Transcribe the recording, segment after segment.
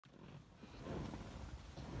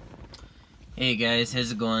Hey guys,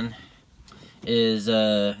 how's it going? October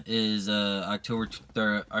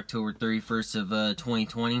 31st of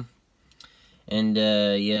 2020, and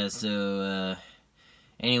yeah.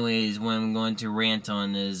 Anyways, what I'm going to rant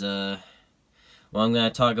on is what I'm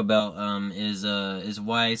going to talk about is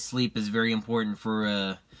why sleep is very important for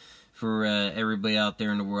everybody out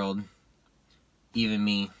there in the world, even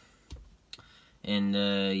me. And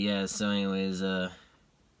yeah.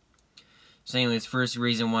 First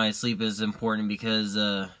reason why sleep is important because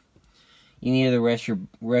you need to rest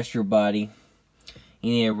your body.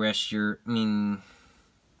 You need to rest the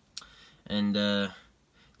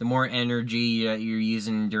more energy that you're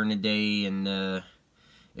using during the day, and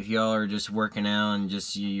if y'all are just working out and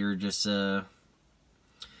if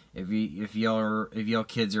y'all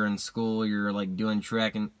kids are in school, you're like doing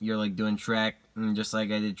track, and just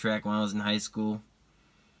like I did track when I was in high school.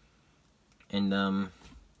 And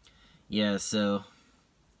yeah,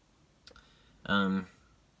 I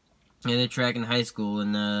did track in high school,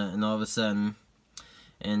 and all of a sudden,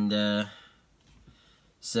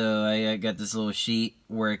 so I got this little sheet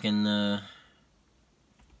where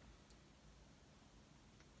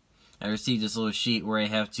I received this little sheet where I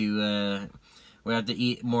have to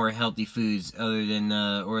eat more healthy foods other than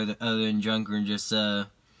junk,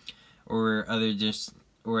 or other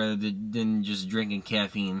than just drinking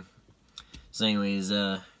caffeine. So anyways,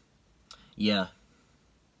 yeah.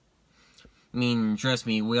 I mean, trust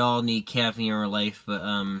me, we all need caffeine in our life, but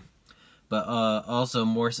also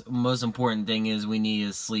most important thing is we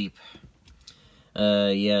need sleep.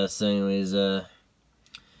 Yeah. So anyways, kind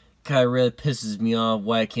of really pisses me off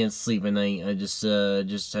why I can't sleep at night. I just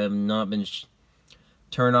have not been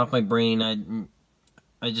turned off my brain.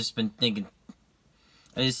 I just been thinking.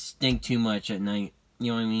 I just think too much at night.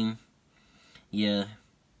 You know what I mean? Yeah.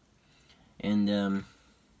 And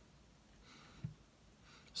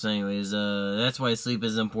so anyways, that's why sleep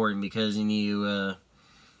is important, because you need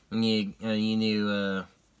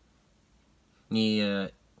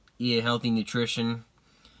eat healthy nutrition,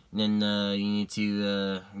 and then you need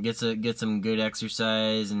to get some good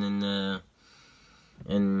exercise, and then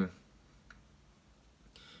and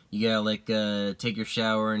you gotta take your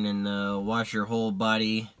shower, and then wash your whole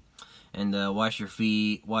body, and wash your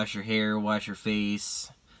feet, wash your hair, wash your face,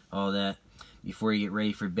 all that before you get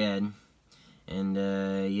ready for bed. And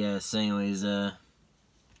yeah. So anyways,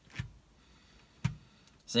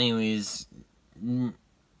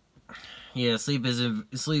 yeah, sleep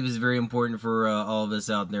is very important for all of us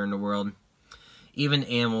out there in the world. Even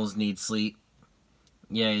animals need sleep.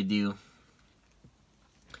 Yeah, they do.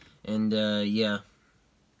 And yeah.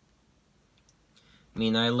 I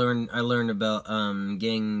mean, I learned about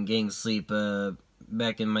getting sleep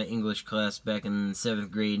back in my English class back in 7th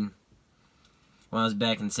grade. When I was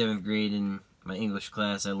back in 7th grade in my English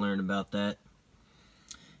class, I learned about that.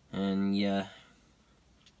 And yeah.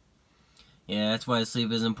 Yeah, that's why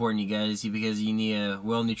sleep is important, you guys, because you need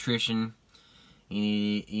well nutrition. You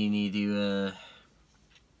need to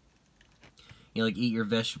eat your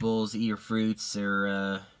vegetables, eat your fruits,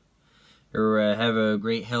 or have a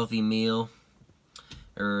great healthy meal,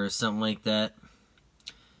 or something like that.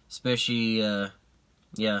 Especially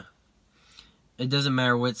yeah. It doesn't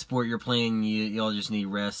matter what sport you're playing, y'all just need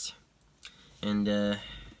rest. And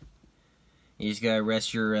you just gotta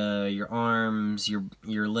rest your arms,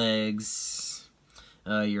 your legs,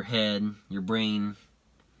 your head, your brain.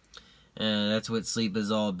 That's what sleep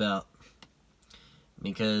is all about.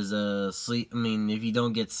 Because sleep, I mean, if you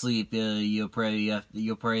don't get sleep, you'll probably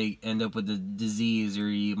end up with a disease, or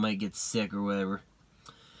you might get sick or whatever,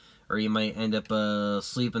 or you might end up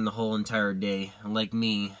sleeping the whole entire day, like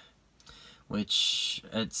me. Which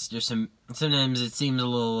it's just sometimes it seems a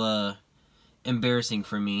little embarrassing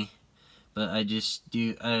for me, but I just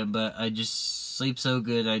sleep so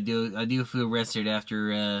good. I do feel rested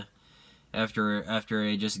after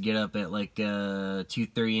I just get up at like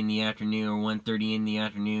 2:30 in the afternoon, or 1:30 in the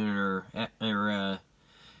afternoon,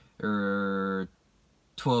 or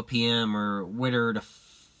 12 p.m. or whatever the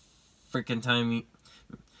freaking time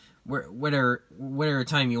whatever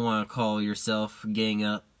time you want to call yourself getting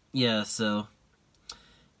up. Yeah. So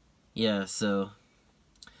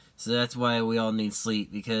that's why we all need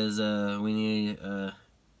sleep, because we need I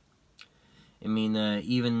mean,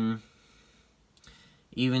 even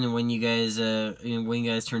when you guys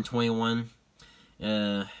turn 21,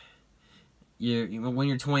 when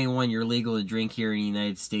you're 21, you're legal to drink here in the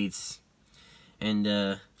United States, and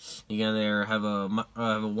you gotta have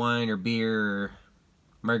a wine or beer or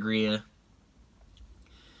margarita.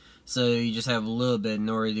 So you just have a little bit in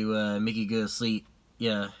order to make you go to sleep.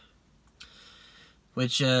 Yeah.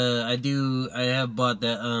 which I have bought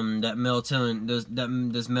that that melatonin, those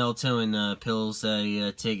melatonin pills that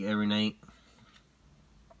I take every night.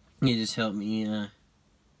 You just help me. You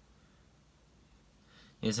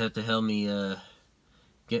just have to help me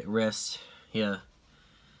get rest. Yeah.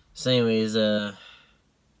 So anyways, yeah,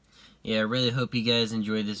 I really hope you guys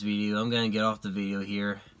enjoyed this video. I'm gonna get off the video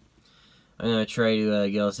here. I'm gonna try to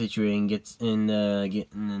get all situated and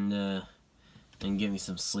get me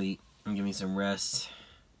some sleep and give me some rest.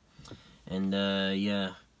 And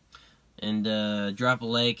yeah, and drop a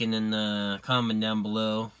like and then comment down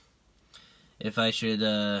below if I should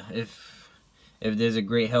if there's a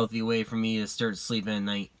great healthy way for me to start sleeping at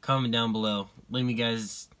night. Comment down below. Leave me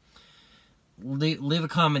guys. Leave a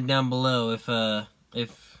comment down below if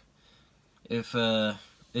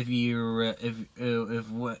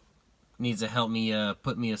what needs to help me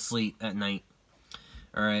put me asleep at night.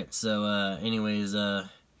 Alright, so anyways,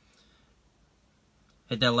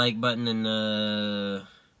 hit that like button and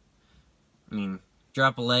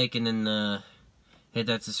drop a like and then hit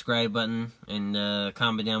that subscribe button and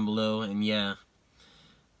comment down below, and yeah,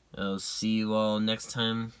 I'll see you all next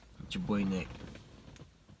time. It's your boy Nick.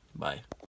 Bye.